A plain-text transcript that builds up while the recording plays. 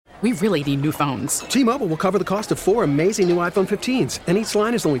We really need new phones. T-Mobile will cover the cost of 4 amazing new iPhone 15s, and each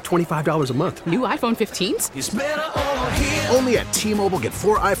line is only $25 a month. New iPhone 15s? It's better over here. Only at T-Mobile, get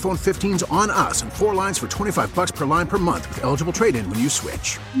 4 iPhone 15s on us and 4 lines for $25 per line per month with eligible trade-in when you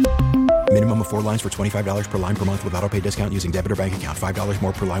switch. Minimum of 4 lines for $25 per line per month with autopay discount using debit or bank account. $5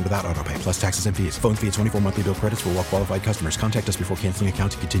 more per line without autopay, plus taxes and fees. Phone fee at 24 monthly bill credits for well-qualified customers. Contact us before canceling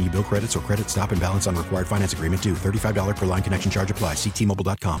account to continue bill credits or credit stop and balance on required finance agreement due. $35 per line connection charge applies. See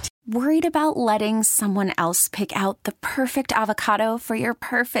T-Mobile.com. Worried about letting someone else pick out the perfect avocado for your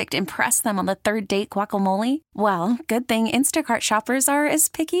perfect impress them on the third date guacamole? Well, good thing Instacart shoppers are as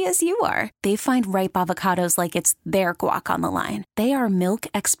picky as you are. They find ripe avocados like it's their guac on the line. They are milk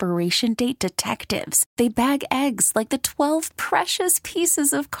expiration date detectives. They bag eggs like the 12 precious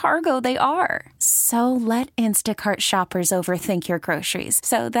pieces of cargo they are. So let Instacart shoppers overthink your groceries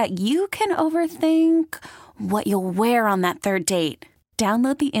so that you can overthink what you'll wear on that third date.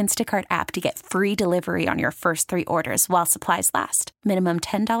 Download the Instacart app to get free delivery on your first 3 orders while supplies last. Minimum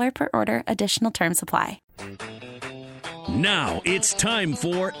 $10 per order. Additional terms apply. Now it's time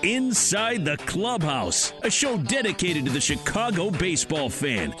for Inside the Clubhouse, a show dedicated to the Chicago baseball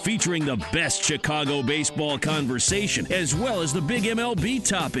fan, featuring the best Chicago baseball conversation, as well as the big MLB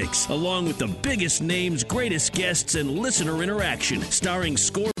topics, along with the biggest names, greatest guests, and listener interaction, starring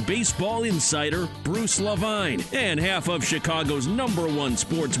Score baseball insider Bruce Levine and half of Chicago's #1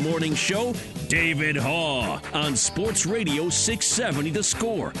 sports morning show, David Haugh, on Sports Radio 670 The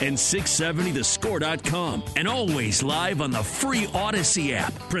Score and 670thescore.com, and always live on the free Odyssey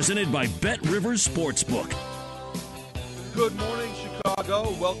app, presented by Bet Rivers Sportsbook. Good morning, Chicago.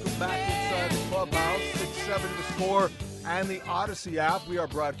 Welcome back inside the clubhouse. 670 The Score and the Odyssey app. We are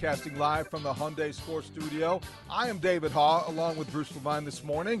broadcasting live from the Hyundai Score studio. I am David Haugh, along with Bruce Levine this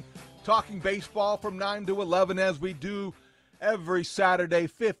morning, talking baseball from 9 to 11 as we do every Saturday,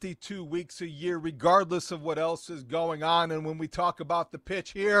 52 weeks a year, regardless of what else is going on. And when we talk about the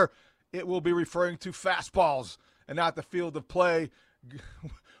pitch here, it will be referring to fastballs and not the field of play.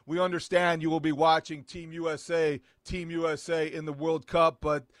 We understand you will be watching Team USA in the World Cup,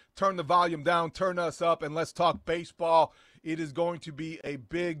 but turn the volume down, turn us up, and let's talk baseball. It is going to be a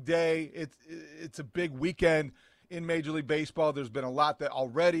big day. It's a big weekend in Major League Baseball. There's been a lot that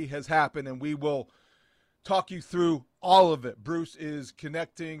already has happened, and we will talk you through all of it. Bruce is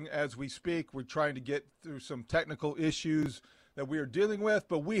connecting as we speak. We're trying to get through some technical issues that we are dealing with,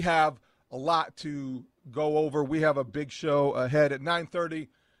 but we have a lot to go over. We have a big show ahead at 9:30.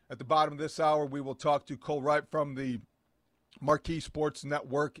 At the bottom of this hour, we will talk to Cole Wright from the Marquee Sports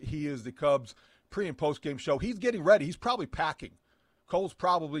Network. He is the Cubs pre- and post-game show. He's getting ready. He's probably packing. Cole's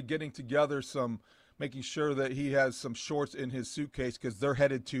probably getting together making sure that he has some shorts in his suitcase because they're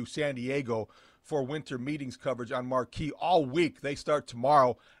headed to San Diego for winter meetings coverage on Marquee all week. They start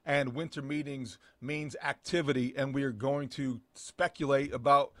tomorrow, and winter meetings means activity, and we are going to speculate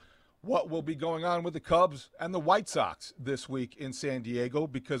about what will be going on with the Cubs and the White Sox this week in San Diego,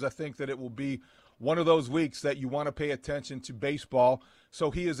 because I think that it will be one of those weeks that you want to pay attention to baseball. So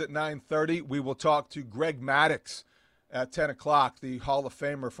he is at 9:30. We will talk to Greg Maddux at 10 o'clock, the Hall of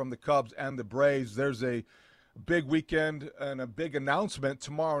Famer from the Cubs and the Braves. There's a big weekend and a big announcement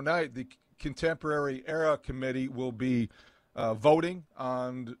tomorrow night. The Contemporary Era Committee will be voting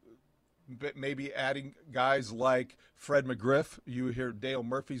on maybe adding guys like Fred McGriff. You hear Dale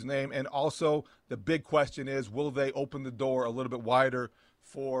Murphy's name. And also the big question is, will they open the door a little bit wider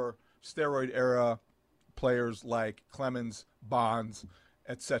for steroid era players like Clemens, Bonds,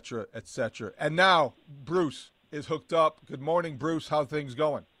 et cetera, et cetera. And now Bruce is hooked up. Good morning, Bruce. How things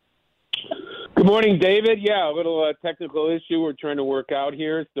going? Good morning, David. Yeah, a little technical issue we're trying to work out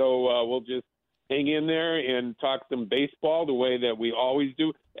here, so we'll just hang in there and talk some baseball the way that we always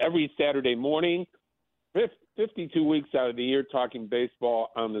do every Saturday morning, 52 weeks out of the year, talking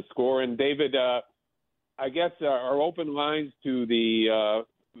baseball on the Score. And David, I guess our open lines to the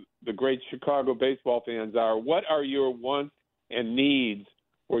great Chicago baseball fans are: what are your wants and needs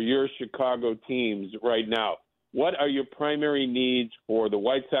for your Chicago teams right now? What are your primary needs for the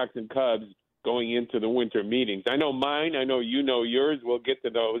White Sox and Cubs going into the winter meetings? I know mine. I know you know yours. We'll get to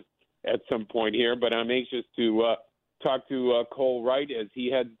those at some point here, but I'm anxious to talk to Cole Wright as he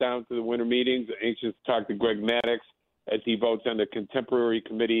heads down to the winter meetings. Anxious to talk to Greg Maddux as he votes on the Contemporary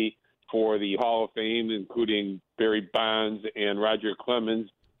Committee for the Hall of Fame, including Barry Bonds and Roger Clemens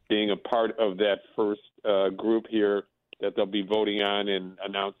being a part of that first group here that they'll be voting on and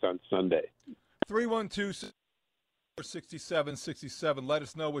announce on Sunday. 312-6767. Let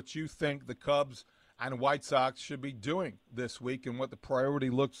us know what you think the Cubs and White Sox should be doing this week and what the priority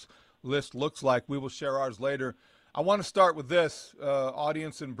list looks like. We will share ours later. I want to start with this,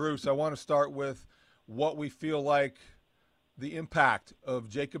 audience and Bruce. I want to start with what we feel like the impact of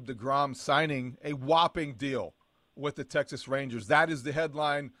Jacob deGrom signing a whopping deal with the Texas Rangers. That is the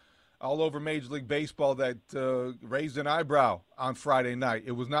headline all over Major League Baseball that raised an eyebrow on Friday night.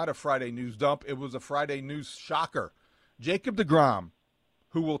 It was not a Friday news dump. It was a Friday news shocker. Jacob deGrom,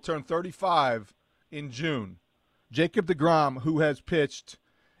 who will turn 35 in June. Jacob deGrom, who has pitched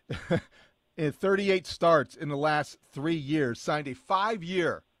in 38 starts in the last 3 years, signed a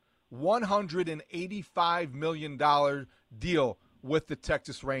 5-year, $185 million deal with the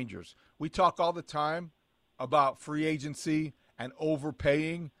Texas Rangers. We talk all the time about free agency and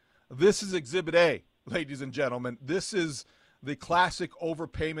overpaying. This is Exhibit A, ladies and gentlemen. This is the classic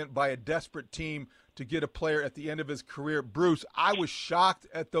overpayment by a desperate team to get a player at the end of his career. Bruce, I was shocked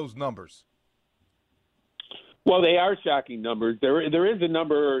at those numbers. Well, they are shocking numbers. There is a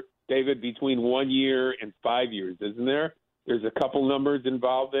number, David, between 1 year and 5 years, isn't there? There's a couple numbers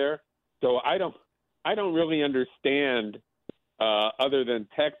involved there. So I don't really understand, other than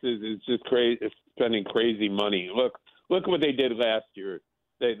Texas is just spending crazy money. Look what they did last year.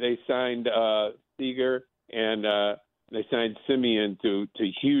 They signed Seager and they signed Simeon to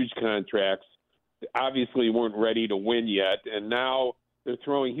huge contracts. Obviously weren't ready to win yet, and now they're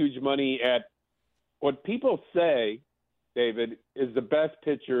throwing huge money at what people say, David, is the best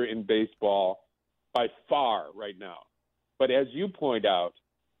pitcher in baseball by far right now. But as you point out,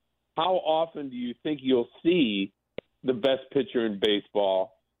 how often do you think you'll see the best pitcher in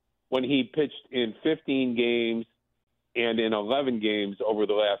baseball when he pitched in 15 games and in 11 games over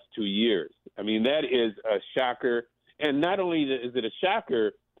the last 2 years? I mean, that is a shocker. And not only is it a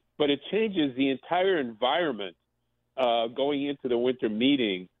shocker, but it changes the entire environment going into the winter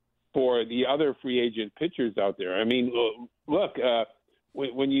meeting for the other free agent pitchers out there. I mean, look,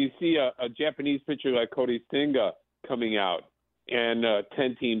 when you see a Japanese pitcher like Cody Senga coming out and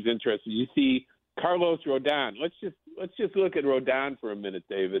 10 teams interested, you see Carlos Rodon. Let's just look at Rodon for a minute,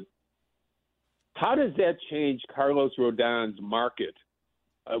 David. How does that change Carlos Rodon's market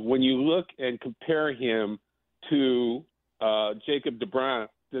when you look and compare him to Jacob deGrom,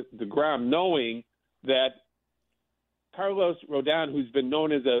 knowing that Carlos Rodon, who's been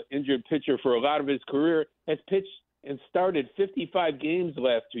known as an injured pitcher for a lot of his career, has pitched and started 55 games the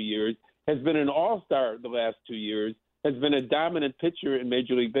last 2 years, has been an all-star the last 2 years, has been a dominant pitcher in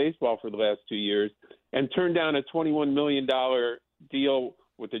Major League Baseball for the last 2 years, and turned down a $21 million deal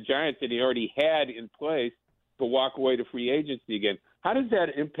with the Giants that he already had in place to walk away to free agency again. How does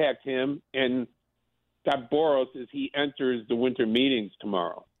that impact him and Scott Boras as he enters the winter meetings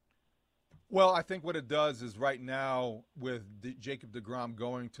tomorrow? Well, I think what it does is right now with Jacob deGrom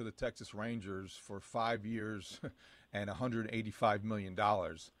going to the Texas Rangers for 5 years and $185 million,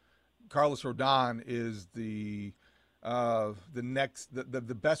 Carlos Rodon is the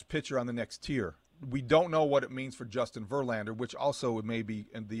best pitcher on the next tier. We don't know what it means for Justin Verlander, which also may be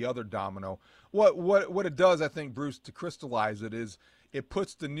the other domino. What it does, I think, Bruce, to crystallize it, is it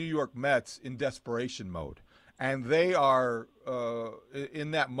puts the New York Mets in desperation mode. And they are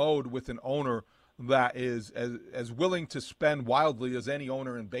in that mode with an owner that is as willing to spend wildly as any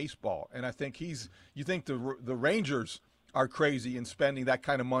owner in baseball. And I think you think the Rangers are crazy in spending that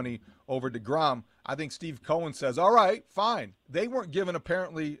kind of money over deGrom. I think Steve Cohen says, all right, fine. They weren't given,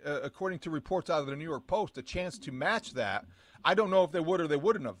 apparently, according to reports out of the New York Post, a chance to match that. I don't know if they would or they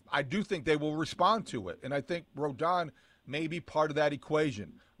wouldn't have. I do think they will respond to it. And I think Rodon may be part of that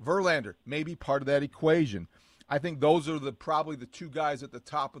equation. Verlander may be part of that equation. I think those are probably the two guys at the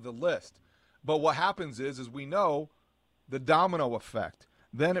top of the list. But what happens is we know, the domino effect.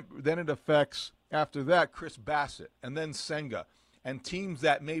 Then it affects, after that, Chris Bassett and then Senga. And teams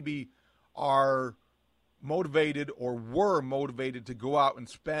that maybe are motivated or were motivated to go out and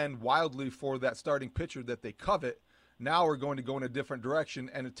spend wildly for that starting pitcher that they covet, now are going to go in a different direction.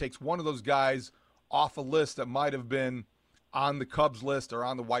 And it takes one of those guys off a list that might have been on the Cubs list or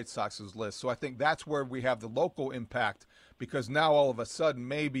on the White Sox's list. So I think that's where we have the local impact, because now all of a sudden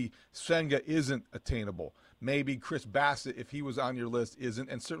maybe Senga isn't attainable. Maybe Chris Bassett, if he was on your list, isn't.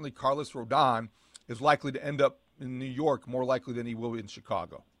 And certainly Carlos Rodon is likely to end up in New York more likely than he will in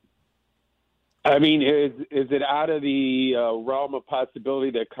Chicago. I mean, is it out of the realm of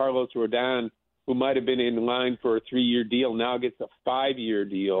possibility that Carlos Rodon, who might have been in line for a 3-year deal, now gets a 5-year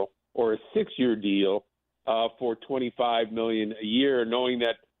deal or a 6-year deal for $25 million a year, knowing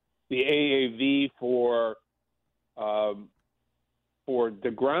that the AAV for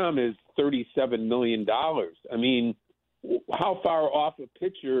deGrom is $37 million? I mean, how far off a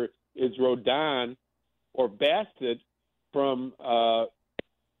pitcher is Rodon or Bassett from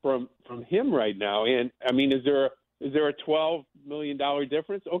him right now? And I mean, is there Is there a $12 million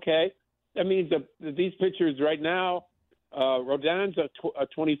difference? Okay. That means that these pitchers right now, Rodon's a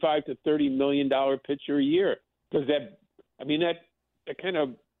 $25 to $30 million pitcher a year. Does that kind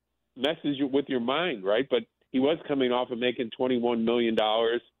of messes you with your mind, right? But he was coming off of making $21 million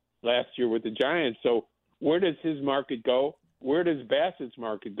last year with the Giants. So where does his market go? Where does Bassett's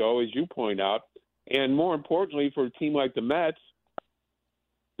market go, as you point out? And more importantly, for a team like the Mets,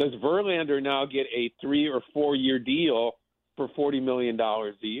 does Verlander now get a 3 or 4 year deal for $40 million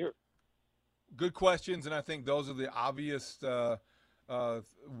a year? Good questions, and I think those are the obvious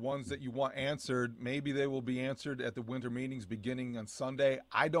ones that you want answered. Maybe they will be answered at the winter meetings beginning on Sunday.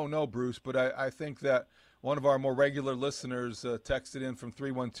 I don't know, Bruce, but I think that one of our more regular listeners texted in from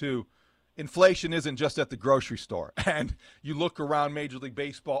 312. Inflation isn't just at the grocery store. And you look around Major League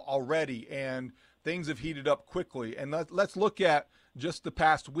Baseball already, and things have heated up quickly. And let's look at just the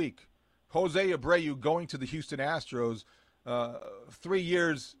past week. Jose Abreu going to the Houston Astros, 3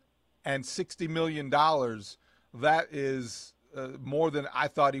 years and $60 million. That is more than I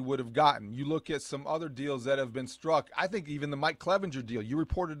thought he would have gotten. You look at some other deals that have been struck. I think even the Mike Clevenger deal, you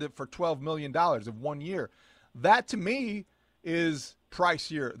reported it for $12 million of 1 year. That, to me, is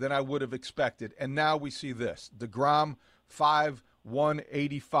pricier than I would have expected. And now we see this. DeGrom,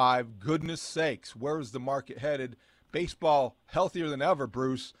 185. Goodness sakes, where is the market headed? Baseball healthier than ever,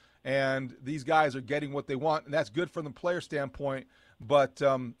 Bruce. And these guys are getting what they want, and that's good from the player standpoint. But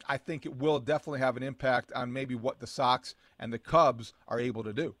I think it will definitely have an impact on maybe what the Sox and the Cubs are able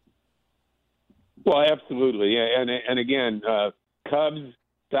to do. Well, absolutely. And again, Cubs,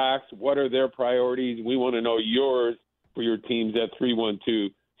 Sox, what are their priorities? We want to know yours for your teams at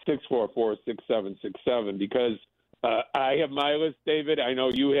 312-644-6767 because I have my list, David. I know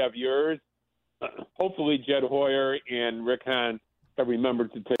you have yours. Hopefully Jed Hoyer and Rick Hahn have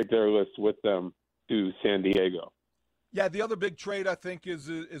remembered to take their list with them to San Diego. Yeah, the other big trade I think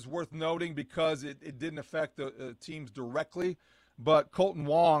is worth noting because it didn't affect the teams directly, but Colton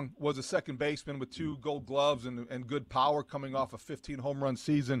Wong was a second baseman with 2 Gold Gloves and good power coming off a 15 home run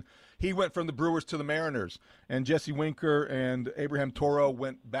season. He went from the Brewers to the Mariners, and Jesse Winker and Abraham Toro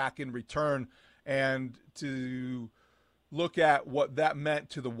went back in return. And to look at what that meant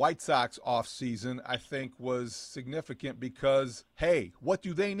to the White Sox offseason, I think was significant because, hey, what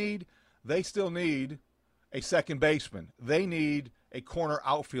do they need? They still need a second baseman. They need a corner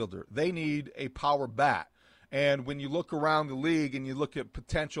outfielder. They need a power bat. And when you look around the league and you look at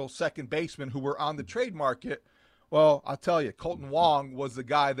potential second basemen who were on the trade market, well, I'll tell you, Colton Wong was the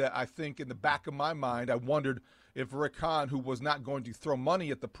guy that I think in the back of my mind, I wondered if Rick Hahn, who was not going to throw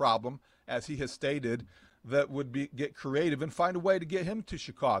money at the problem, as he has stated, that would get creative and find a way to get him to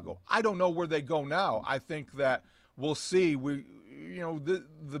Chicago. I don't know where they go now. I think that we'll see.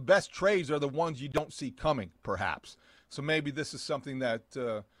 The best trades are the ones you don't see coming, perhaps. So maybe this is something that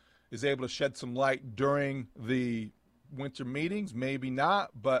is able to shed some light during the winter meetings. Maybe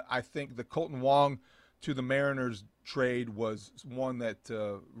not, but I think the Colton Wong to the Mariners trade was one that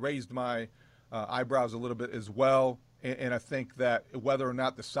raised my eyebrows a little bit as well. And I think that whether or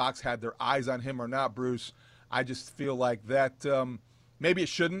not the Sox had their eyes on him or not, Bruce, I just feel like that maybe it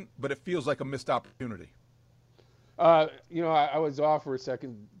shouldn't, but it feels like a missed opportunity. I was off for a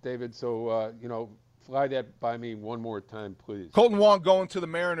second, David, so, fly that by me one more time, please. Colton Wong going to the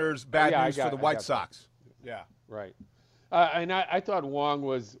Mariners, bad news for the White Sox. Yeah. Right. And I thought Wong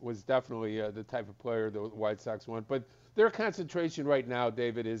was definitely the type of player the White Sox want, but their concentration right now,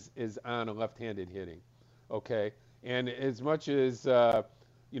 David, is on a left-handed hitting, okay? And as much as,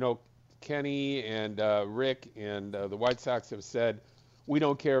 Kenny and Rick and the White Sox have said, we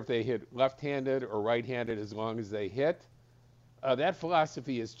don't care if they hit left-handed or right-handed as long as they hit, that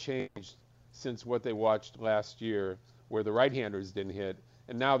philosophy has changed since what they watched last year where the right-handers didn't hit.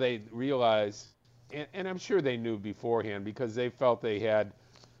 And now they realize, and I'm sure they knew beforehand because they felt they had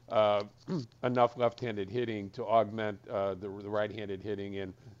enough left-handed hitting to augment the right-handed hitting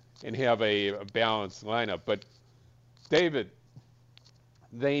and have a balanced lineup. But David,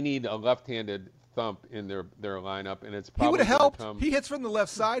 they need a left-handed thump in their lineup, and it's probably he would have helped. He hits from the left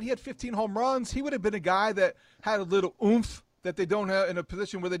side. He had 15 home runs. He would have been a guy that had a little oomph that they don't have in a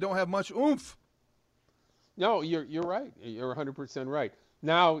position where they don't have much oomph. No, you're right. You're 100% right.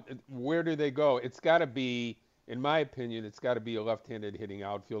 Now, where do they go? It's got to be, in my opinion, it's got to be a left-handed hitting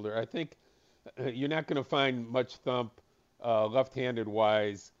outfielder. I think you're not going to find much thump left-handed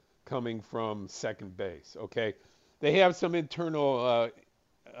wise coming from second base. Okay, they have some internal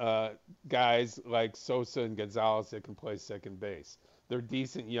guys like Sosa and Gonzalez that can play second base. They're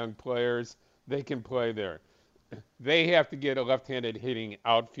decent young players. They can play there. They have to get a left-handed hitting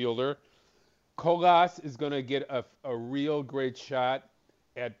outfielder. Colas is going to get a real great shot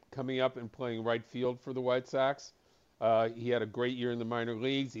at coming up and playing right field for the White Sox. He had a great year in the minor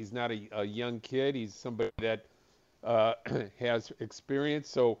leagues. He's not a young kid. He's somebody that has experience.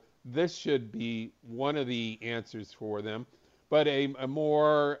 So this should be one of the answers for them. But a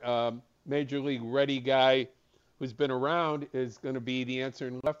more major league ready guy who's been around is going to be the answer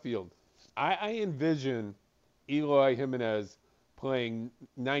in left field. I envision Eloy Jimenez playing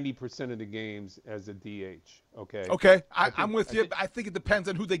 90% of the games as a DH. Okay. I'm with you. I think it depends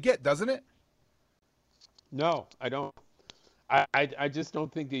on who they get, doesn't it? No, I don't. I just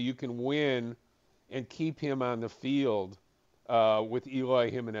don't think that you can win and keep him on the field with Eloy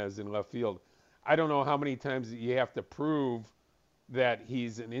Jimenez in left field. I don't know how many times you have to prove that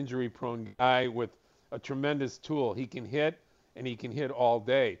he's an injury-prone guy with a tremendous tool. He can hit, and he can hit all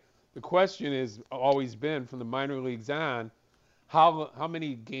day. The question has always been, from the minor leagues on, how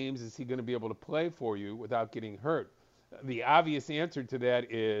many games is he going to be able to play for you without getting hurt? The obvious answer to that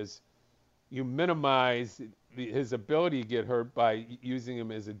is you minimize his ability to get hurt by using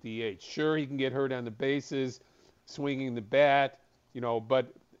him as a DH. Sure, he can get hurt on the bases, swinging the bat,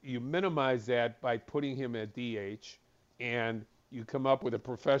 but you minimize that by putting him at DH, and you come up with a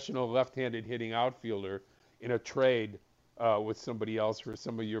professional left-handed hitting outfielder in a trade with somebody else for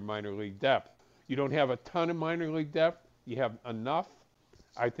some of your minor league depth. You don't have a ton of minor league depth. You have enough,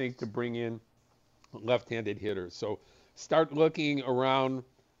 I think, to bring in left-handed hitters. So start looking around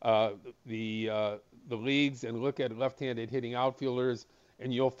the leagues and look at left-handed hitting outfielders,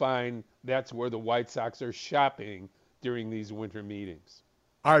 and you'll find that's where the White Sox are shopping during these winter meetings.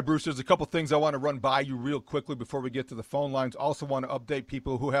 All right, Bruce, there's a couple things I want to run by you real quickly before we get to the phone lines. Also want to update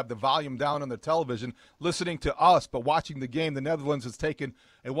people who have the volume down on the television, listening to us, but watching the game. The Netherlands has taken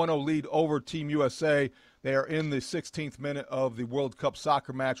a 1-0 lead over Team USA. They are in the 16th minute of the World Cup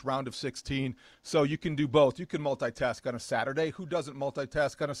soccer match, round of 16. So you can do both. You can multitask on a Saturday. Who doesn't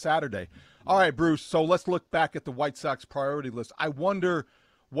multitask on a Saturday? All right, Bruce, so let's look back at the White Sox priority list. I wonder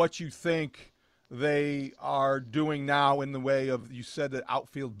what you think they are doing now in the way of, you said the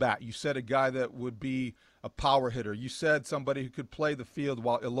outfield bat. You said a guy that would be a power hitter. You said somebody who could play the field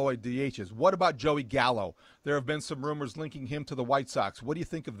while Eloy DHs. What about Joey Gallo? There have been some rumors linking him to the White Sox. What do you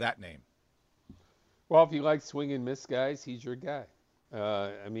think of that name? Well, if you like swing and miss guys, he's your guy.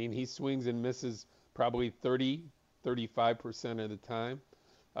 He swings and misses probably 35% of the time.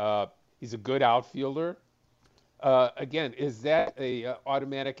 He's a good outfielder. Again, is that a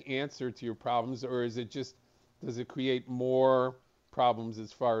automatic answer to your problems, or does it create more problems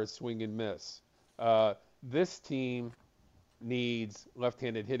as far as swing and miss? This team needs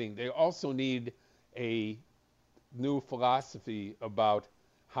left-handed hitting. They also need a new philosophy about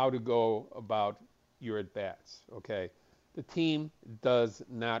how to go about your at-bats, okay? The team does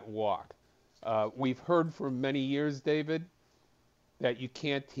not walk. We've heard for many years, David, that you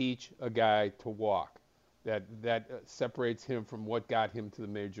can't teach a guy to walk. That separates him from what got him to the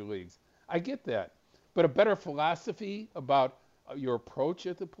major leagues. I get that. But a better philosophy about your approach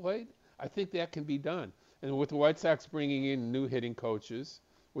at the plate, I think that can be done. And with the White Sox bringing in new hitting coaches,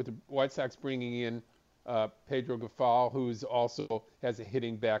 with the White Sox bringing in Pedro Grifol, who's also has a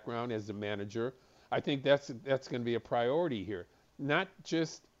hitting background as a manager, I think that's going to be a priority here. Not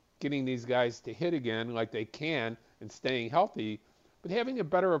just getting these guys to hit again like they can and staying healthy, but having a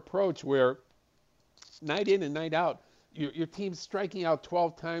better approach where night in and night out, your team's striking out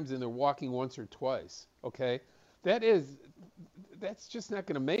 12 times and they're walking once or twice, okay? That's just not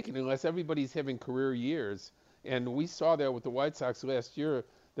going to make it unless everybody's having career years. And we saw that with the White Sox last year,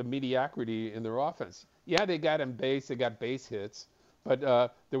 the mediocrity in their offense. Yeah, they got on base, they got base hits, but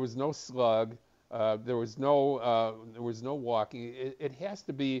there was no slug, there was no walking. It has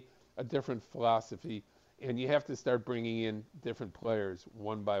to be a different philosophy, and you have to start bringing in different players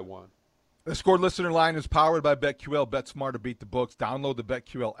one by one. The Score Listener Line is powered by BetQL. Bet smarter, beat the books. Download the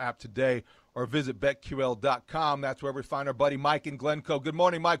BetQL app today or visit BetQL.com. That's where we find our buddy Mike in Glencoe. Good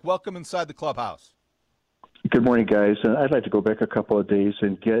morning, Mike. Welcome inside the clubhouse. Good morning, guys. I'd like to go back a couple of days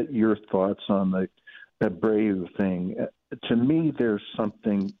and get your thoughts on the Abreu thing. To me, there's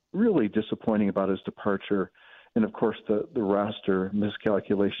something really disappointing about his departure, and, of course, the roster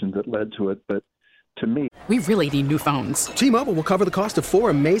miscalculation that led to it. But to me, we really need new phones. T-Mobile will cover the cost of 4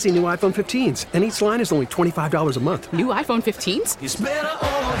 amazing new iPhone 15s, and each line is only $25 a month. New iPhone 15s? It's better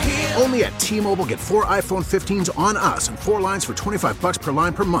over here. Only at T-Mobile, get 4 iPhone 15s on us and 4 lines for $25 per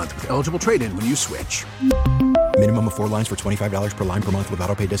line per month with eligible trade-in when you switch. Minimum of 4 lines for $25 per line per month with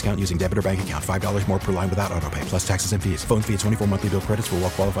autopay discount using debit or bank account. $5 more per line without autopay, plus taxes and fees. Phone fee at 24 monthly bill credits for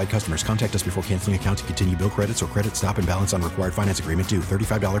well-qualified customers. Contact us before canceling account to continue bill credits or credit stop and balance on required finance agreement due.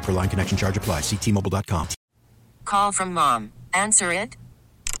 $35 per line connection charge applies. See T-Mobile.com. Call from mom. Answer it.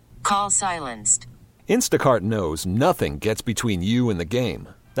 Call silenced. Instacart knows nothing gets between you and the game.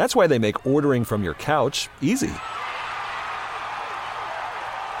 That's why they make ordering from your couch easy.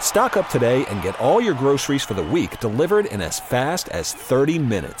 Stock up today and get all your groceries for the week delivered in as fast as 30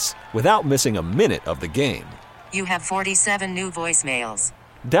 minutes without missing a minute of the game. You have 47 new voicemails.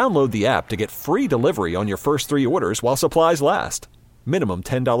 Download the app to get free delivery on your first 3 orders while supplies last. Minimum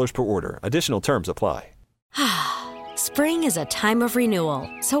 $10 per order. Additional terms apply. Spring is a time of renewal,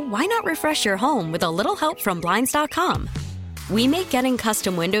 so why not refresh your home with a little help from Blinds.com? We make getting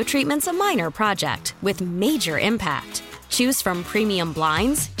custom window treatments a minor project with major impact. Choose from premium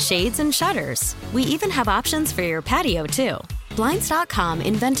blinds, shades, and shutters. We even have options for your patio, too. Blinds.com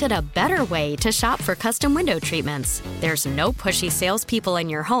invented a better way to shop for custom window treatments. There's no pushy salespeople in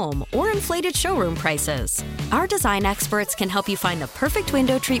your home or inflated showroom prices. Our design experts can help you find the perfect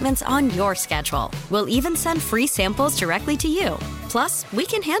window treatments on your schedule. We'll even send free samples directly to you. Plus, we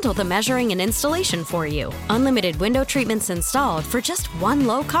can handle the measuring and installation for you. Unlimited window treatments installed for just one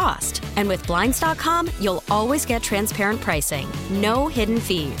low cost. And with Blinds.com, you'll always get transparent pricing. No hidden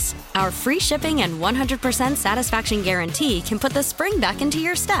fees. Our free shipping and 100% satisfaction guarantee can put the spring back into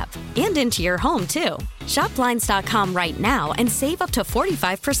your step and into your home, too. Shop Blinds.com right now and save up to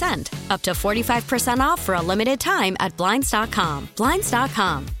 45%. Up to 45% off for a limited time at Blinds.com.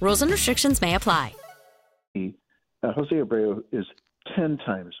 Blinds.com. Rules and restrictions may apply. Jose Abreu is 10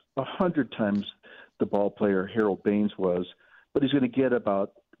 times, 100 times the ball player Harold Baines was, but he's going to get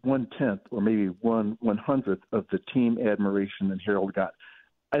about 1/10 or maybe 1/100th of the team admiration that Harold got.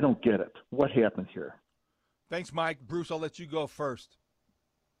 I don't get it. What happened here? Thanks, Mike. Bruce, I'll let you go first.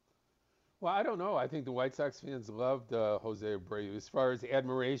 Well, I don't know. I think the White Sox fans loved Jose Abreu. As far as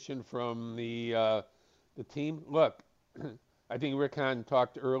admiration from the team, look, I think Rick Hahn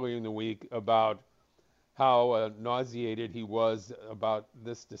talked earlier in the week about how nauseated he was about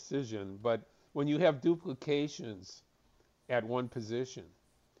this decision. But when you have duplications at one position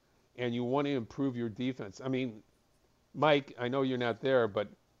and you want to improve your defense, I mean, Mike, I know you're not there, but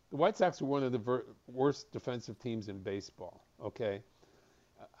the White Sox are one of the worst defensive teams in baseball, okay?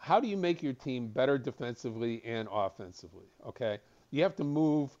 How do you make your team better defensively and offensively, okay? You have to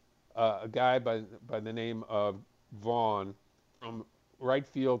move a guy by the name of Vaughn from right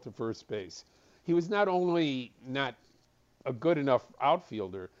field to first base. He was not only not a good enough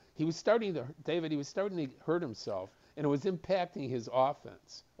outfielder, he was starting to hurt himself, and it was impacting his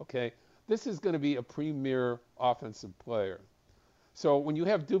offense, okay? This is going to be a premier offensive player. So when you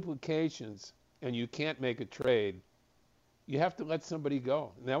have duplications and you can't make a trade, you have to let somebody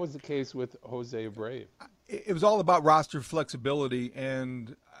go. And that was the case with Jose Abreu. It was all about roster flexibility.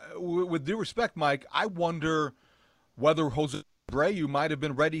 And with due respect, Mike, I wonder whether Jose Abreu might have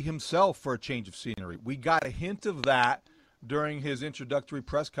been ready himself for a change of scenery. We got a hint of that during his introductory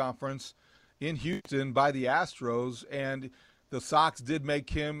press conference in Houston by the Astros, and the Sox did make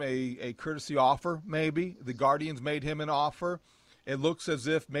him a courtesy offer, maybe. The Guardians made him an offer. It looks as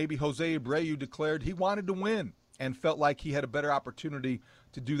if maybe Jose Abreu declared he wanted to win and felt like he had a better opportunity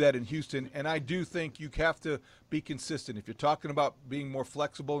to do that in Houston. And I do think you have to be consistent. If you're talking about being more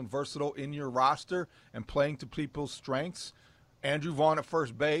flexible and versatile in your roster and playing to people's strengths, Andrew Vaughn at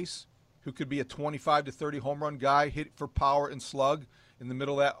first base, who could be a 25 to 30 home run guy, hit for power and slug in the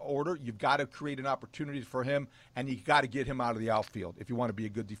middle of that order. You've got to create an opportunity for him, and you got to get him out of the outfield if you want to be a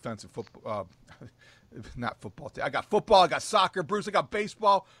good defensive football. Not football team. I got football, I got soccer, Bruce, I got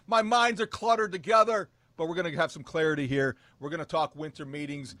baseball. My minds are cluttered together, but we're going to have some clarity here. We're going to talk winter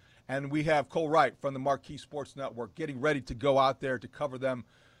meetings, and we have Cole Wright from the Marquee Sports Network getting ready to go out there to cover them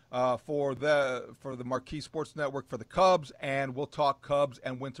for the Marquee Sports Network for the Cubs, and we'll talk Cubs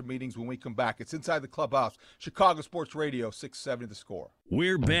and winter meetings when we come back. It's Inside the Clubhouse, Chicago Sports Radio, 670 The Score.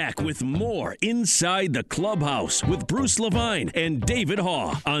 We're back with more Inside the Clubhouse with Bruce Levine and David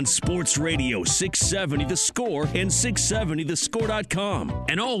Haugh on Sports Radio 670 The Score and 670thescore.com,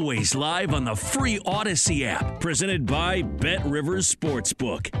 and always live on the free Odyssey app, presented by Bet Rivers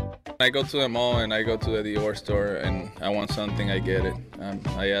Sportsbook. I go to the mall and I go to the Dior store and I want something, I get it.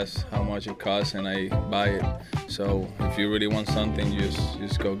 I ask how much it costs and I buy it. So if you really want something, you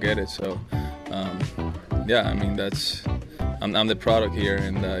just go get it. So yeah, I mean I'm the product here,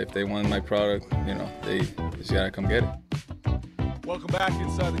 and if they want my product, they just gotta come get it. Welcome back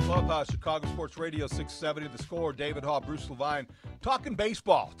inside the Clubhouse, Chicago Sports Radio 670 The Score. David Haugh, Bruce Levine, talking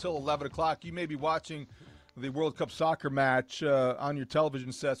baseball till 11 o'clock. You may be watching the World Cup soccer match on your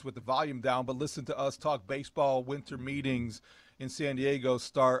television sets with the volume down, but listen to us talk baseball. Winter meetings in San Diego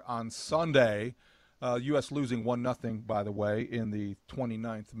start on Sunday. U.S. losing 1-0, by the way, in the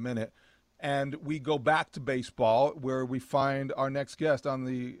 29th minute. And we go back to baseball, where we find our next guest on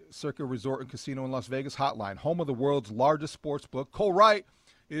the Circa Resort and Casino in Las Vegas hotline, home of the world's largest sports book. Cole Wright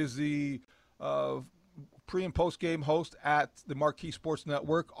is the pre- and post-game host at the Marquee Sports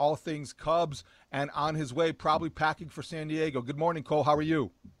Network, all things Cubs, and on his way, probably packing for San Diego. Good morning, Cole. How are you?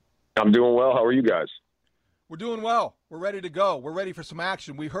 I'm doing well. How are you guys? We're doing well. We're ready to go. We're ready for some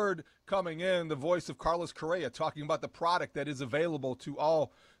action. We heard coming in the voice of Carlos Correa talking about the product that is available to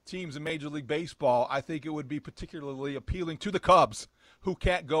all teams in Major League Baseball. I think it would be particularly appealing to the Cubs, who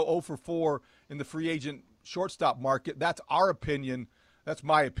can't go 0 for 4 in the free agent shortstop market. That's our opinion. That's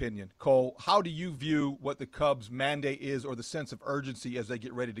my opinion. Cole, how do you view what the Cubs' mandate is, or the sense of urgency as they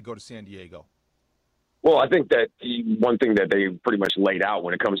get ready to go to San Diego? Well, I think that one thing that they pretty much laid out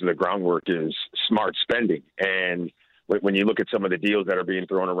when it comes to the groundwork is smart spending. And when you look at some of the deals that are being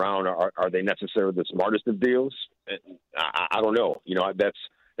thrown around, are they necessarily the smartest of deals? I don't know. You know,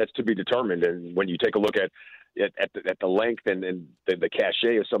 that's to be determined. And when you take a look at the length and the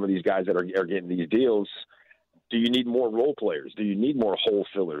cachet of some of these guys that are getting these deals, do you need more role players? Do you need more hole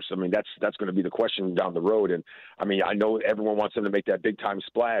fillers? I mean, that's going to be the question down the road. And I mean, I know everyone wants them to make that big time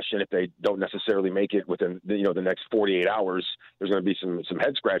splash, and if they don't necessarily make it within the next 48 hours, there's going to be some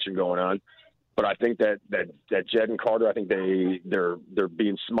head scratching going on. But I think that Jed and Carter, I think they're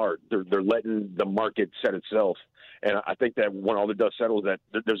being smart. They're letting the market set itself. And I think that when all the dust settles, that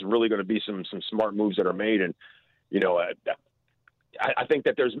there's really going to be some smart moves that are made. And you know, I think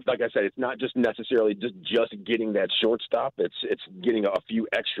that there's, like I said, it's not just necessarily just getting that shortstop. It's getting a few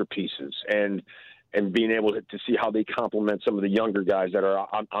extra pieces and being able to see how they complement some of the younger guys that are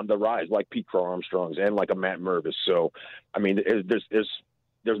on the rise, like Pete Crow Armstrongs and like a Matt Mervis. So, I mean,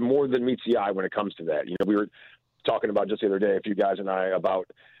 there's more than meets the eye when it comes to that. You know, we were talking about just the other day, a few guys and I, about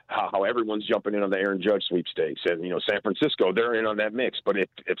how everyone's jumping in on the Aaron Judge sweepstakes. And, you know, San Francisco, they're in on that mix. But if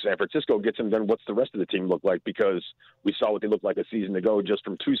San Francisco gets him, then what's the rest of the team look like? Because we saw what they looked like a season ago just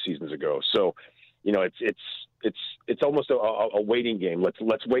from 2 seasons ago. So, you know, it's almost a waiting game.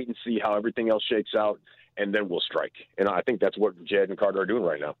 Let's wait and see how everything else shakes out, and then we'll strike. And I think that's what Jed and Carter are doing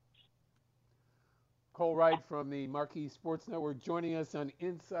right now. Cole Wright from the Marquee Sports Network joining us on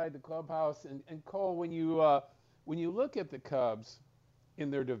Inside the Clubhouse. And Cole, when you look at the Cubs in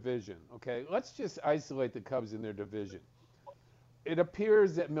their division, okay, let's just isolate the Cubs in their division. It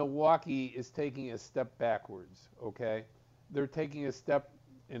appears that Milwaukee is taking a step backwards, okay? They're taking a step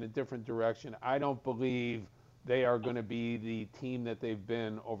in a different direction. I don't believe they are going to be the team that they've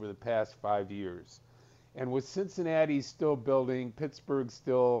been over the past 5 years. And with Cincinnati still building, Pittsburgh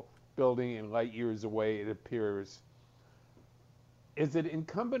still building and light years away, it appears, is it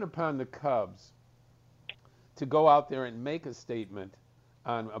incumbent upon the Cubs to go out there and make a statement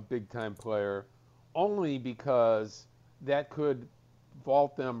on a big-time player, only because that could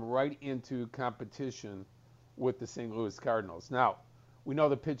vault them right into competition with the St. Louis Cardinals? Now, we know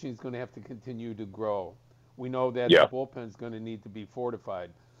the pitching is going to have to continue to grow. We know that the bullpen is going to need to be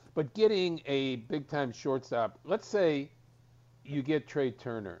fortified. But getting a big-time shortstop, let's say you get Trey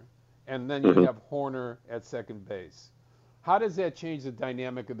Turner, and then you have Horner at second base. How does that change the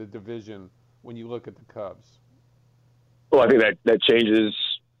dynamic of the division when you look at the Cubs? Well, I think that changes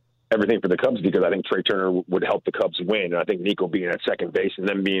everything for the Cubs, because I think Trey Turner would help the Cubs win. And I think Nico being at second base and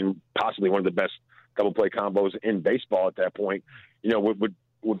them being possibly one of the best double play combos in baseball at that point, you know,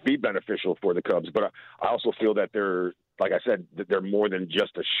 would be beneficial for the Cubs. But I also feel that they're, like I said, that they're more than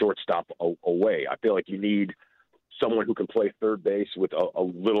just a shortstop away. I feel like you need someone who can play third base with a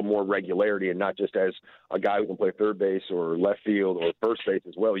little more regularity, and not just as a guy who can play third base or left field or first base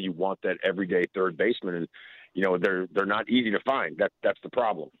as well. You want that everyday third baseman, and you know, they're not easy to find. That's the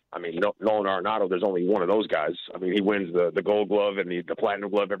problem. I mean, Nolan Arenado, there's only one of those guys. I mean, he wins the Gold Glove and the Platinum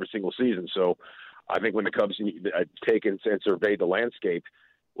Glove every single season. So I think when the Cubs take and survey the landscape,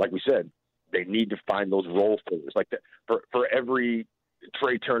 like we said, they need to find those role fillers. Like that, for every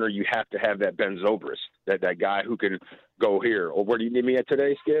Trey Turner, you have to have that Ben Zobrist, that guy who can go here. Or where do you need me at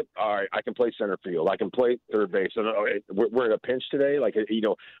today, Skip? All right, I can play center field. I can play third base. So, we're in a pinch today. Like, you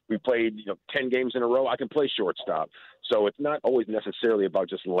know, we played 10 games in a row. I can play shortstop. So it's not always necessarily about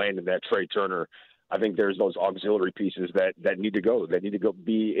just landing that Trey Turner. I think there's those auxiliary pieces that need to go. They need to go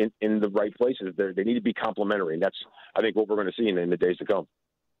be in the right places. They need to be complementary, and that's, I think, what we're going to see in the days to come.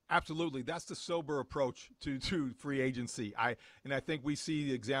 Absolutely, that's the sober approach to free agency. I think we see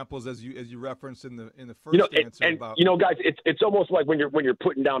the examples as you referenced in the first answer about. Guys, it's almost like when you're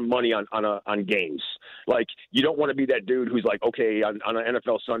putting down money on games. Like, you don't want to be that dude who's like, okay, on an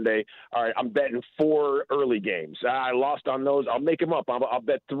NFL Sunday, all right, I'm betting 4 early games. I lost on those. I'll make them up. I'll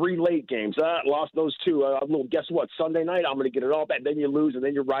bet 3 late games. Lost those 2. Guess what? Sunday night, I'm going to get it all back. Then you lose, and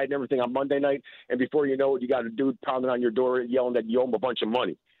then you're riding everything on Monday night, and before you know it, you got a dude pounding on your door yelling that you owe him a bunch of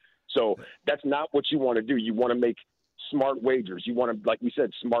money. So that's not what you want to do. You want to make smart wagers. You want to, like we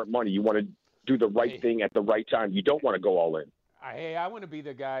said, smart money. You want to do the right thing at the right time. You don't want to go all in. Hey, I want to be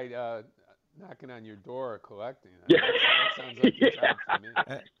the guy knocking on your door collecting. Yeah. That sounds like the job for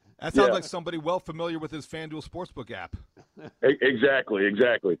me. That sounds like somebody well familiar with his FanDuel Sportsbook app.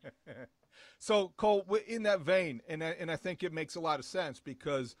 Exactly. So, Cole, in that vein, and I think it makes a lot of sense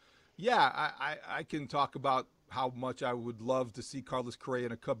because, I can talk about how much I would love to see Carlos Correa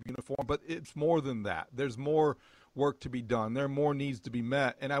in a Cub uniform, but it's more than that. There's more work to be done. There are more needs to be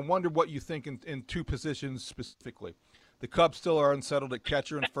met, and I wonder what you think in 2 positions specifically. The Cubs still are unsettled at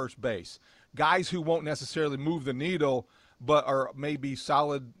catcher and first base. Guys who won't necessarily move the needle but are maybe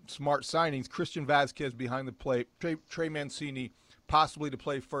solid, smart signings. Christian Vazquez behind the plate, Trey Mancini possibly to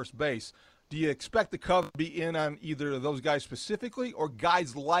play first base. Do you expect the Cubs to be in on either of those guys specifically or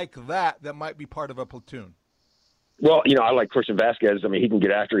guys like that might be part of a platoon? Well, I like Christian Vazquez. I mean, he can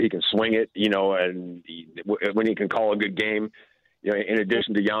get after it. He can swing it, and when he can call a good game, in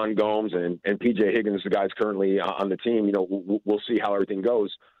addition to Yan Gomes and P.J. Higgins, the guys currently on the team, we'll see how everything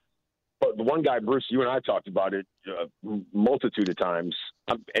goes. But the one guy, Bruce, you and I talked about it a multitude of times,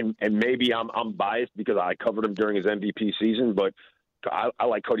 and maybe I'm biased because I covered him during his MVP season, but I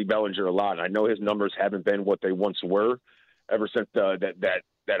like Cody Bellinger a lot. And I know his numbers haven't been what they once were ever since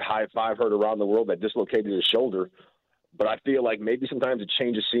that high five hurt around the world that dislocated his shoulder. But I feel like maybe sometimes a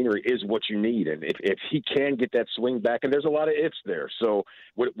change of scenery is what you need. And if he can get that swing back, and there's a lot of ifs there. So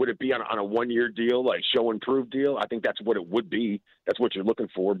would it be on a 1-year deal, like show and prove deal? I think that's what it would be. That's what you're looking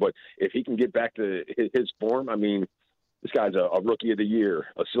for. But if he can get back to his form, I mean, this guy's a Rookie of the Year,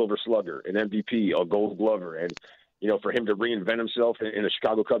 a Silver Slugger, an MVP, a Gold Glover. And, for him to reinvent himself in a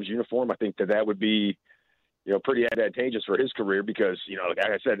Chicago Cubs uniform, I think that would be, pretty advantageous for his career because, like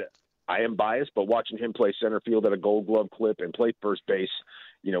I said, I am biased, but watching him play center field at a Gold Glove clip and play first base,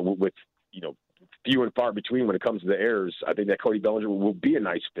 with few and far between when it comes to the errors, I think that Cody Bellinger will be a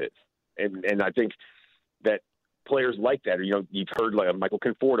nice fit. And I think that players like that, you've heard like Michael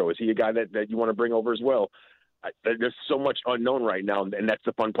Conforto. Is he a guy that you want to bring over as well? There's so much unknown right now, and that's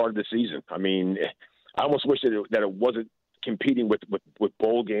the fun part of the season. I mean, I almost wish that it wasn't competing with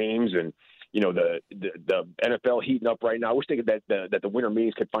bowl games and, the NFL heating up right now. I wish that the winter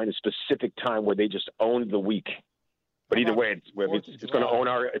meetings could find a specific time where they just own the week. But either way, it's going to own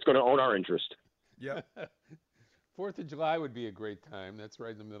our interest. Yeah. 4th of July would be a great time. That's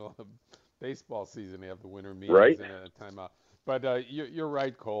right in the middle of baseball season. They have the winter meetings right. And a timeout. But you're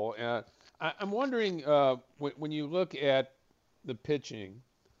right, Cole. I'm wondering when you look at the pitching,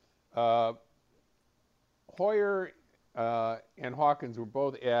 Hoyer and Hawkins were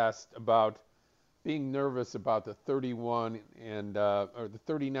both asked about being nervous about the 39 and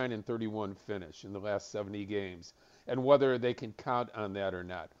 31 finish in the last 70 games and whether they can count on that or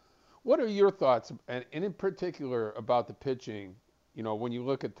not. What are your thoughts, and in particular about the pitching? When you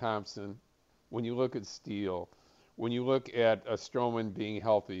look at Thompson, when you look at Steele, when you look at Stroman being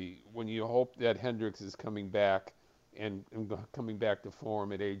healthy, when you hope that Hendricks is coming back and coming back to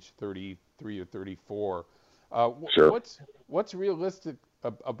form at age 33 or 34. Sure. What's realistic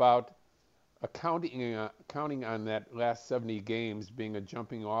about counting on that last 70 games being a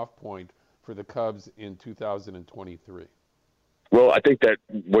jumping off point for the Cubs in 2023? Well, I think that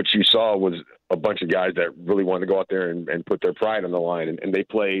what you saw was a bunch of guys that really wanted to go out there and put their pride on the line, and they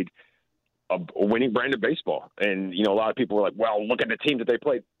played a winning brand of baseball. And, a lot of people were like, well, look at the team that they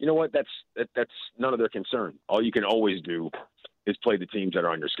played. You know what? That's none of their concern. All you can always do is play the teams that are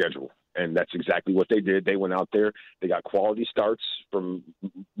on your schedule. And that's exactly what they did. They went out there. They got quality starts from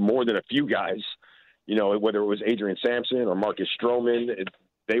more than a few guys, whether it was Adrian Sampson or Marcus Stroman.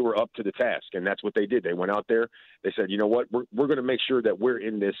 They were up to the task, and that's what they did. They went out there. They said, you know what, we're going to make sure that we're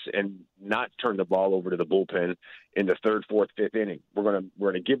in this and not turn the ball over to the bullpen in the 3rd, 4th, 5th inning. We're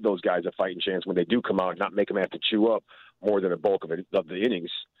going to give those guys a fighting chance when they do come out, not make them have to chew up more than a bulk of the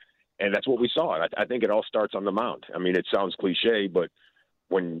innings. And that's what we saw. I think it all starts on the mound. I mean, it sounds cliche, but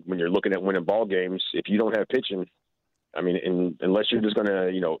when you're looking at winning ball games, if you don't have pitching, I mean, unless you're just going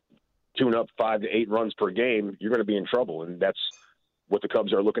to, tune up 5 to 8 runs per game, you're going to be in trouble. And that's what the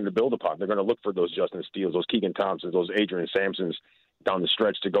Cubs are looking to build upon. They're going to look for those Justin Steeles, those Keegan Thompsons, those Adrian Sampsons, down the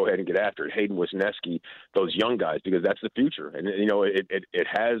stretch to go ahead and get after it. Hayden Wisniewski, those young guys, because that's the future. And it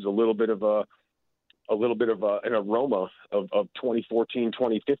has a little bit of an aroma of 2014,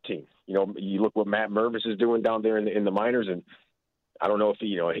 2015. You look what Matt Mervis is doing down there in the minors, and I don't know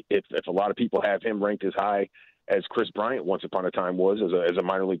if a lot of people have him ranked as high as Chris Bryant once upon a time was as a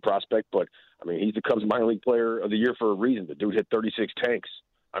minor league prospect. But, I mean, he's the Cubs minor league player of the year for a reason. The dude hit 36 tanks.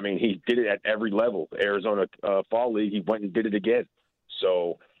 I mean, he did it at every level. Arizona Fall League, he went and did it again.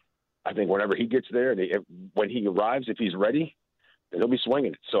 So I think whenever he gets there, when he arrives, if he's ready, then he'll be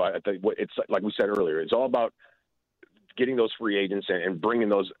swinging. So I think it's like we said earlier, it's all about getting those free agents and bringing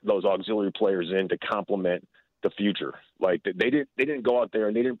those auxiliary players in to complement the future. Like they didn't go out there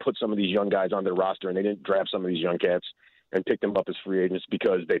and they didn't put some of these young guys on their roster and they didn't draft some of these young cats and pick them up as free agents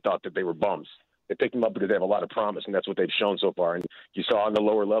because they thought that they were bums. They picked them up because they have a lot of promise, and that's what they've shown so far. And you saw on the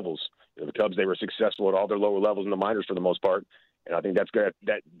lower levels, the Cubs, they were successful at all their lower levels in the minors for the most part. And I think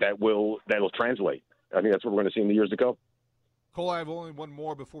that'll translate. I think that's what we're going to see in the years to come. Cole, I have only one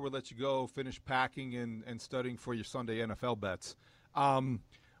more before we let you go. Finish packing and studying for your Sunday NFL bets.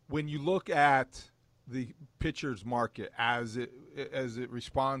 When you look at the pitchers market as it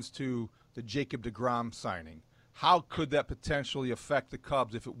responds to the Jacob deGrom signing, how could that potentially affect the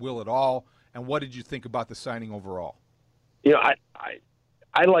Cubs, if it will at all? And what did you think about the signing overall?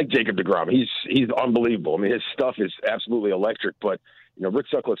 I like Jacob deGrom. He's unbelievable. I mean, his stuff is absolutely electric. But Rick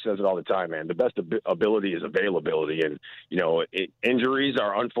Sutcliffe says it all the time, man. The best ability is availability, and injuries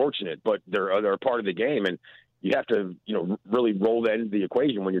are unfortunate, but they're a part of the game, and you have to really roll that into the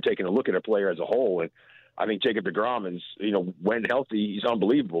equation when you're taking a look at a player as a whole. And I think Jacob deGrom is when healthy, he's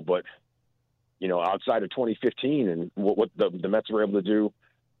unbelievable. But outside of 2015 and what the Mets were able to do.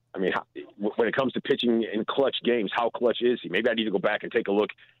 I mean, when it comes to pitching in clutch games, how clutch is he? Maybe I need to go back and take a look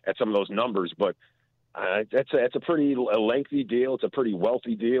at some of those numbers, but that's a pretty lengthy deal. It's a pretty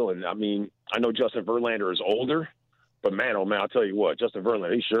wealthy deal. And, I mean, I know Justin Verlander is older, but, man, oh, man, I'll tell you what, Justin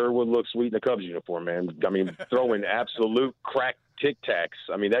Verlander, he sure would look sweet in the Cubs uniform, man. I mean, throwing absolute crack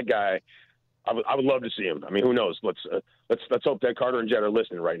tic-tacs. I mean, that guy, I would love to see him. I mean, who knows? Let's hope that Carter and Jed are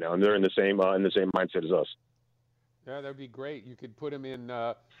listening right now, and they're in the same mindset as us. Yeah, that'd be great. You could put him in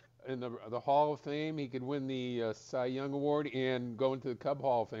the Hall of Fame. He could win the Cy Young Award and go into the Cub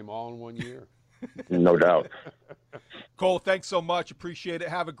Hall of Fame all in 1 year. No doubt. Cole, thanks so much. Appreciate it.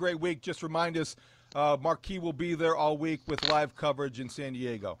 Have a great week. Just remind us, Marquee will be there all week with live coverage in San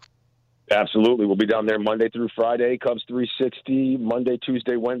Diego. Absolutely. We'll be down there Monday through Friday, Cubs 360, Monday,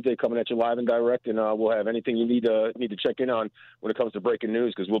 Tuesday, Wednesday, coming at you live and direct, and we'll have anything you need to check in on when it comes to breaking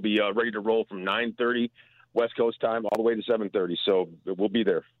news, because we'll be ready to roll from 9:30 West Coast time all the way to 7:30, so we'll be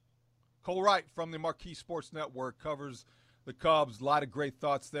there. Cole Wright from the Marquee Sports Network covers the Cubs. A lot of great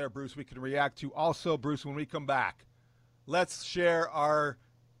thoughts there, Bruce, we can react to. Also, Bruce, when we come back, let's share our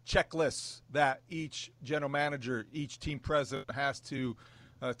checklists that each general manager, each team president has to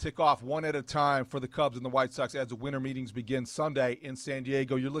tick off one at a time for the Cubs and the White Sox as the winter meetings begin Sunday in San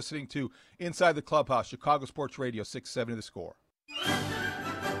Diego. You're listening to Inside the Clubhouse, Chicago Sports Radio, 670 The Score.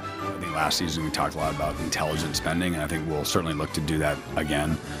 I think last season we talked a lot about intelligent spending, and I think we'll certainly look to do that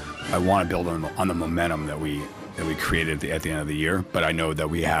again. I want to build on the momentum that we created at the end of the year, but I know that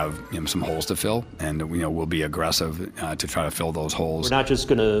we have some holes to fill, and we'll be aggressive to try to fill those holes. We're not just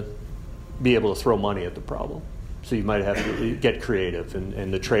going to be able to throw money at the problem, so you might have to get creative,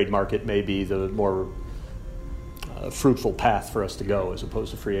 and the trade market may be the more fruitful path for us to go as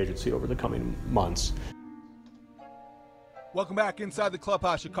opposed to free agency over the coming months. Welcome back inside the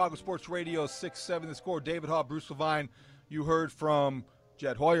Clubhouse, Chicago Sports Radio, 670 The Score. David Haugh, Bruce Levine. You heard from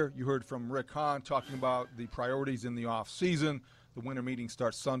Jed Hoyer. You heard from Rick Hahn talking about the priorities in the offseason. The winter meeting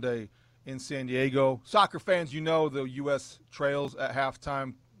starts Sunday in San Diego. Soccer fans, the U.S. trails at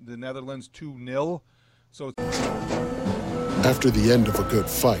halftime, the Netherlands 2-0. So after the end of a good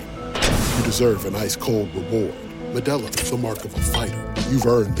fight, you deserve an ice-cold reward. Modelo is the mark of a fighter. You've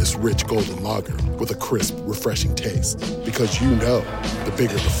earned this rich golden lager with a crisp, refreshing taste. Because the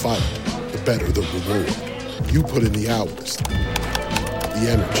bigger the fight, the better the reward. You put in the hours, the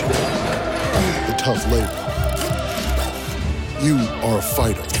energy, the tough labor. You are a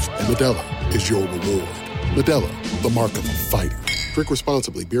fighter, and Modelo is your reward. Modelo, the mark of a fighter. Drink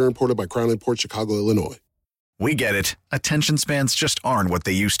responsibly. Beer imported by Crown Imports, Chicago, Illinois. We get it. Attention spans just aren't what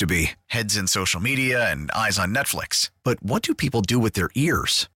they used to be. Heads in social media and eyes on Netflix. But what do people do with their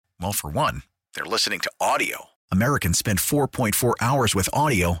ears? Well, for one, they're listening to audio. Americans spend 4.4 hours with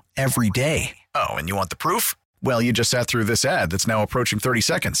audio every day. Oh, and you want the proof? Well, you just sat through this ad that's now approaching 30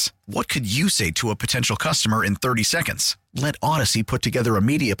 seconds. What could you say to a potential customer in 30 seconds? Let Odyssey put together a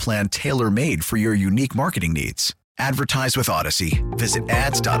media plan tailor-made for your unique marketing needs. Advertise with Odyssey. Visit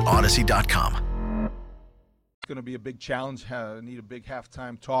ads.odyssey.com. It's going to be a big challenge. Need a big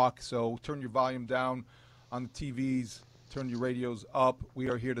halftime talk. So turn your volume down on the TVs. Turn your radios up. We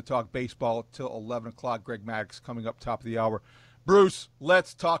are here to talk baseball till 11 o'clock. Greg Maddux coming up top of the hour. Bruce,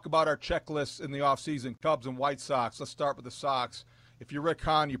 let's talk about our checklists in the offseason. Cubs and White Sox. Let's start with the Sox. If you're Rick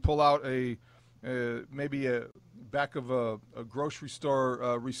Hahn, you pull out maybe a back of a grocery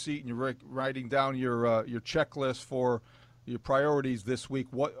store receipt and you're writing down your checklist for your priorities this week.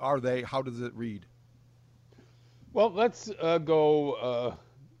 What are they? How does it read? Well, let's go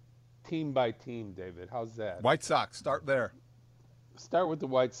team by team, David. How's that? White Sox, start there. Start with the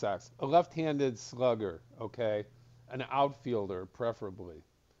White Sox. A left-handed slugger, okay? An outfielder, preferably.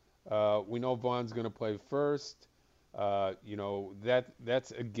 We know Vaughn's going to play first.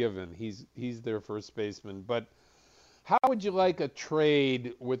 That's a given. He's their first baseman. But how would you like a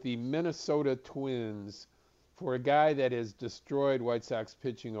trade with the Minnesota Twins for a guy that has destroyed White Sox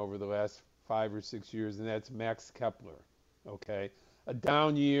pitching over the last 5 or 6 years, and that's Max Kepler, okay? A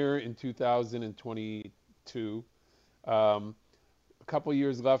down year in 2022. A couple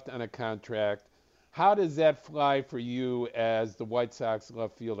years left on a contract. How does that fly for you as the White Sox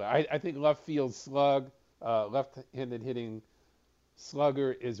left fielder? I think left field slug, left-handed hitting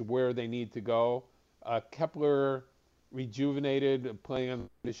slugger is where they need to go. Kepler, rejuvenated, playing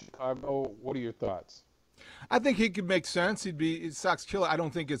in Chicago. What are your thoughts? I think he could make sense. He'd be Sox killer. I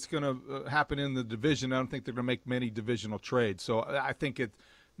don't think it's going to happen in the division. I don't think they're going to make many divisional trades. So I think it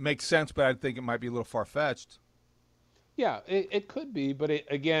makes sense, but I think it might be a little far-fetched. Yeah, it could be, but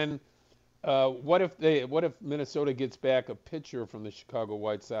again, what if Minnesota gets back a pitcher from the Chicago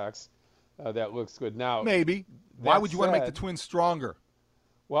White Sox that looks good? Now, maybe. Why would you want to make the Twins stronger?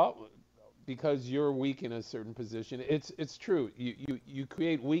 Well, because you're weak in a certain position. It's true. You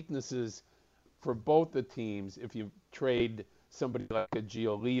create weaknesses for both the teams if you trade somebody like a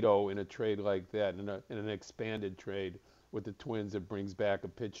Giolito in a trade like that, in an expanded trade with the Twins that brings back a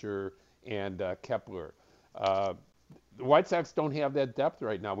pitcher and Kepler. The White Sox don't have that depth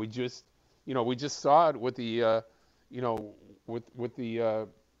right now. We just saw it with the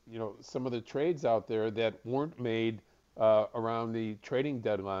some of the trades out there that weren't made around the trading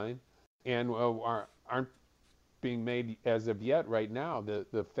deadline and aren't being made as of yet right now.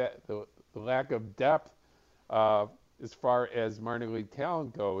 The lack of depth as far as minor league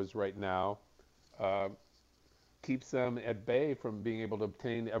talent goes right now keeps them at bay from being able to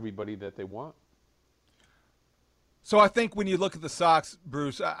obtain everybody that they want. So I think when you look at the Sox,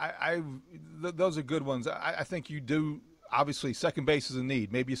 Bruce, those are good ones. I think you do, obviously, second base is a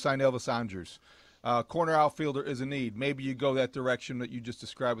need. Maybe you sign Elvis Andrus. Corner outfielder is a need. Maybe you go that direction that you just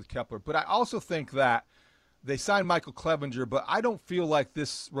described with Kepler. But I also think that they signed Michael Clevinger, but I don't feel like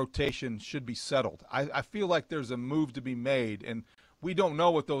this rotation should be settled. I feel like there's a move to be made, and we don't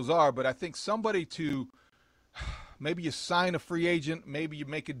know what those are, but I think somebody to – maybe you sign a free agent, maybe you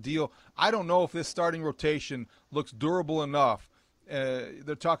make a deal. I don't know if this starting rotation looks durable enough.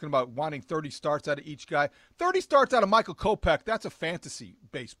 They're talking about wanting 30 starts out of each guy. 30 starts out of Michael Kopech, that's a fantasy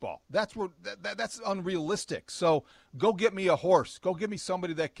baseball. That's unrealistic. So go get me a horse. Go get me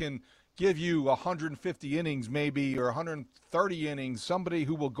somebody that can give you 150 innings maybe, or 130 innings, somebody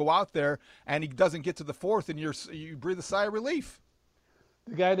who will go out there and he doesn't get to the fourth and you breathe a sigh of relief.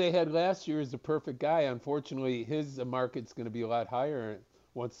 The guy they had last year is the perfect guy. Unfortunately, his market's going to be a lot higher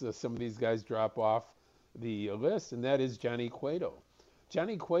once some of these guys drop off the list, and that is Johnny Cueto.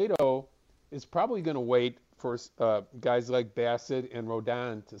 Johnny Cueto is probably going to wait for guys like Bassett and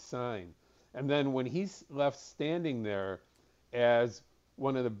Rodon to sign. And then when he's left standing there as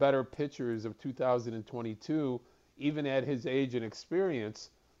one of the better pitchers of 2022, even at his age and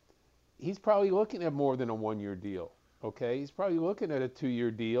experience, he's probably looking at more than a one-year deal. Okay, he's probably looking at a 2-year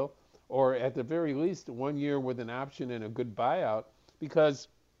deal, or at the very least 1 year with an option and a good buyout, because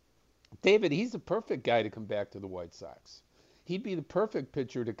David, he's the perfect guy to come back to the White Sox. He'd be the perfect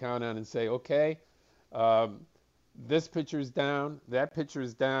pitcher to count on and say, okay, this pitcher's down, that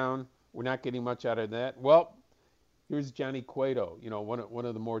pitcher's down, we're not getting much out of that. Well, here's Johnny Cueto, one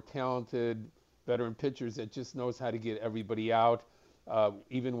of the more talented veteran pitchers that just knows how to get everybody out.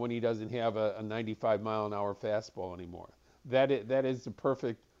 Even when he doesn't have a 95-mile-an-hour fastball anymore. That is the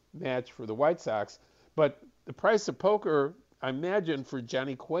perfect match for the White Sox. But the price of poker, I imagine, for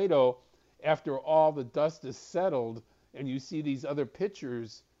Johnny Cueto, after all the dust is settled and you see these other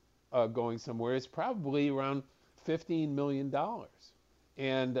pitchers going somewhere, is probably around $15 million.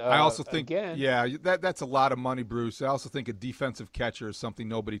 And I also think, again, that's a lot of money, Bruce. I also think a defensive catcher is something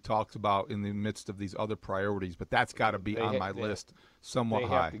nobody talks about in the midst of these other priorities, but that's got to be on my list somewhat high.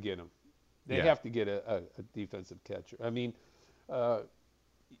 They have to get him. They have to get a defensive catcher. I mean,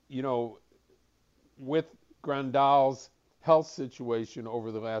 with Grandal's health situation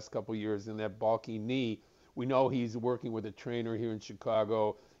over the last couple of years and that bulky knee, we know he's working with a trainer here in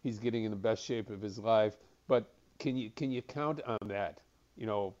Chicago. He's getting in the best shape of his life. But can you count on that,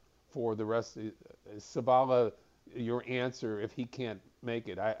 for the rest of Zavala, your answer if he can't make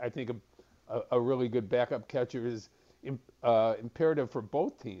it? I think a really good backup catcher is imperative for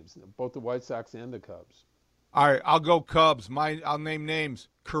both teams, both the White Sox and the Cubs. All right, I'll go Cubs. I'll name names: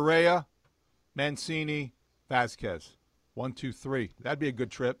 Correa, Mancini, Vasquez. 1, 2, 3. That'd be a good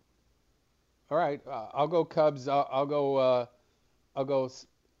trip. All right, I'll go Cubs. I'll go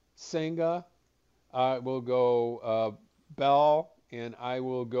Senga. I will go Bell, and I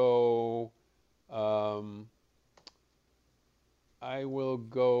will go.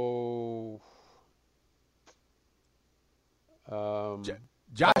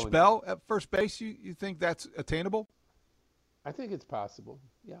 Josh Bell at first base. You think that's attainable? I think it's possible.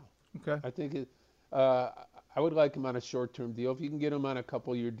 Yeah. Okay. I think I would like him on a short-term deal. If you can get him on a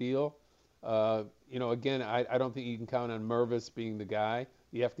couple-year deal, again, I don't think you can count on Mervis being the guy.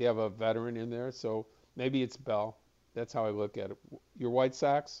 You have to have a veteran in there. So maybe it's Bell. That's how I look at it. Your White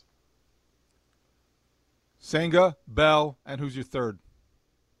Sox? Senga, Bell, and who's your third?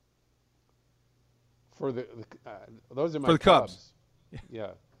 For those are my for the Cubs.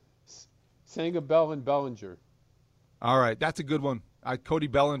 Yeah. Senga, Bell, and Bellinger. All right, that's a good one. Cody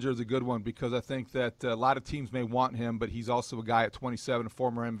Bellinger is a good one because I think that a lot of teams may want him, but he's also a guy at 27, a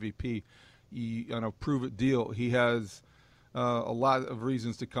former MVP. Prove-it deal. He has a lot of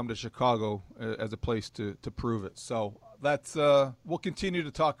reasons to come to Chicago as a place to prove it. So that's we'll continue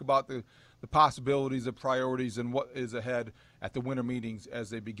to talk about the possibilities, the priorities, and what is ahead at the winter meetings as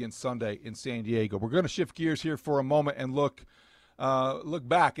they begin Sunday in San Diego. We're going to shift gears here for a moment and look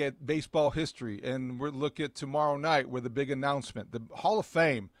back at baseball history, and we'll look at tomorrow night with a big announcement. The Hall of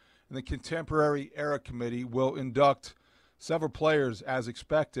Fame and the Contemporary Era Committee will induct several players as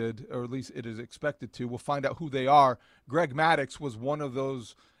expected, or at least it is expected to. We'll find out who they are. Greg Maddux was one of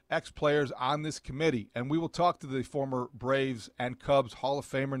those ex-players on this committee, and we will talk to the former Braves and Cubs Hall of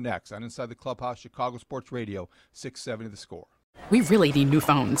Famer next on Inside the Clubhouse, Chicago Sports Radio, 670 The Score. We really need new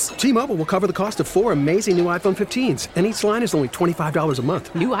phones. T-Mobile will cover the cost of 4 amazing new iPhone 15s, and each line is only $25 a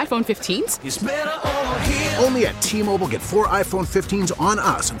month. New iPhone 15s? It's better over here. Only at T-Mobile, get 4 iPhone 15s on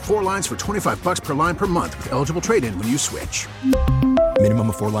us and 4 lines for $25 per line per month with eligible trade-in when you switch. Minimum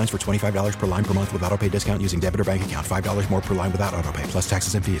of 4 lines for $25 per line per month with autopay discount using debit or bank account. $5 more per line without autopay, plus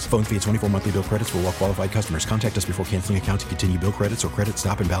taxes and fees. Phone fee at 24 monthly bill credits for well-qualified customers. Contact us before canceling account to continue bill credits or credit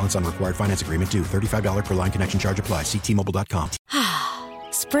stop and balance on required finance agreement due. $35 per line connection charge applies. See T-Mobile.com.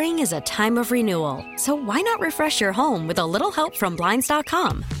 Spring is a time of renewal, so why not refresh your home with a little help from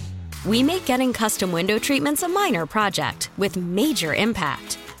Blinds.com? We make getting custom window treatments a minor project with major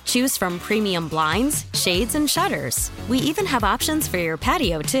impact. Choose from premium blinds, shades, and shutters. We even have options for your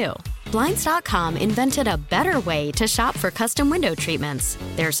patio, too. Blinds.com invented a better way to shop for custom window treatments.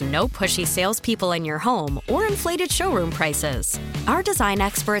 There's no pushy salespeople in your home or inflated showroom prices. Our design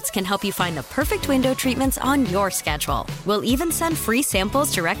experts can help you find the perfect window treatments on your schedule. We'll even send free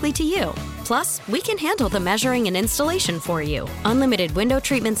samples directly to you. Plus, we can handle the measuring and installation for you. Unlimited window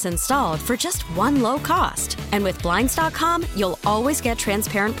treatments installed for just one low cost. And with Blinds.com, you'll always get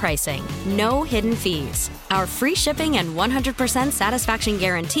transparent pricing. No hidden fees. Our free shipping and 100% satisfaction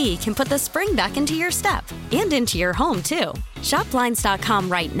guarantee can put the spring back into your step and into your home, too. Shop Blinds.com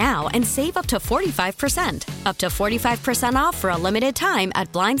right now and save up to 45%. Up to 45% off for a limited time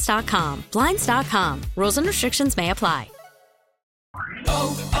at Blinds.com. Blinds.com. Rules and restrictions may apply.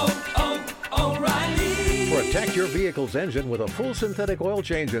 Protect your vehicle's engine with a full synthetic oil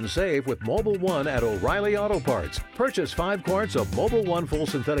change and save with Mobil 1 at O'Reilly Auto Parts. Purchase 5 quarts of Mobil 1 full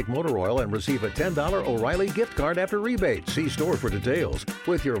synthetic motor oil and receive a $10 O'Reilly gift card after rebate. See store for details.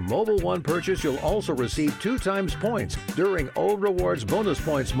 With your Mobil 1 purchase, you'll also receive 2 times points during O Rewards Bonus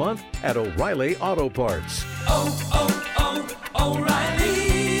Points Month at O'Reilly Auto Parts. O'Reilly.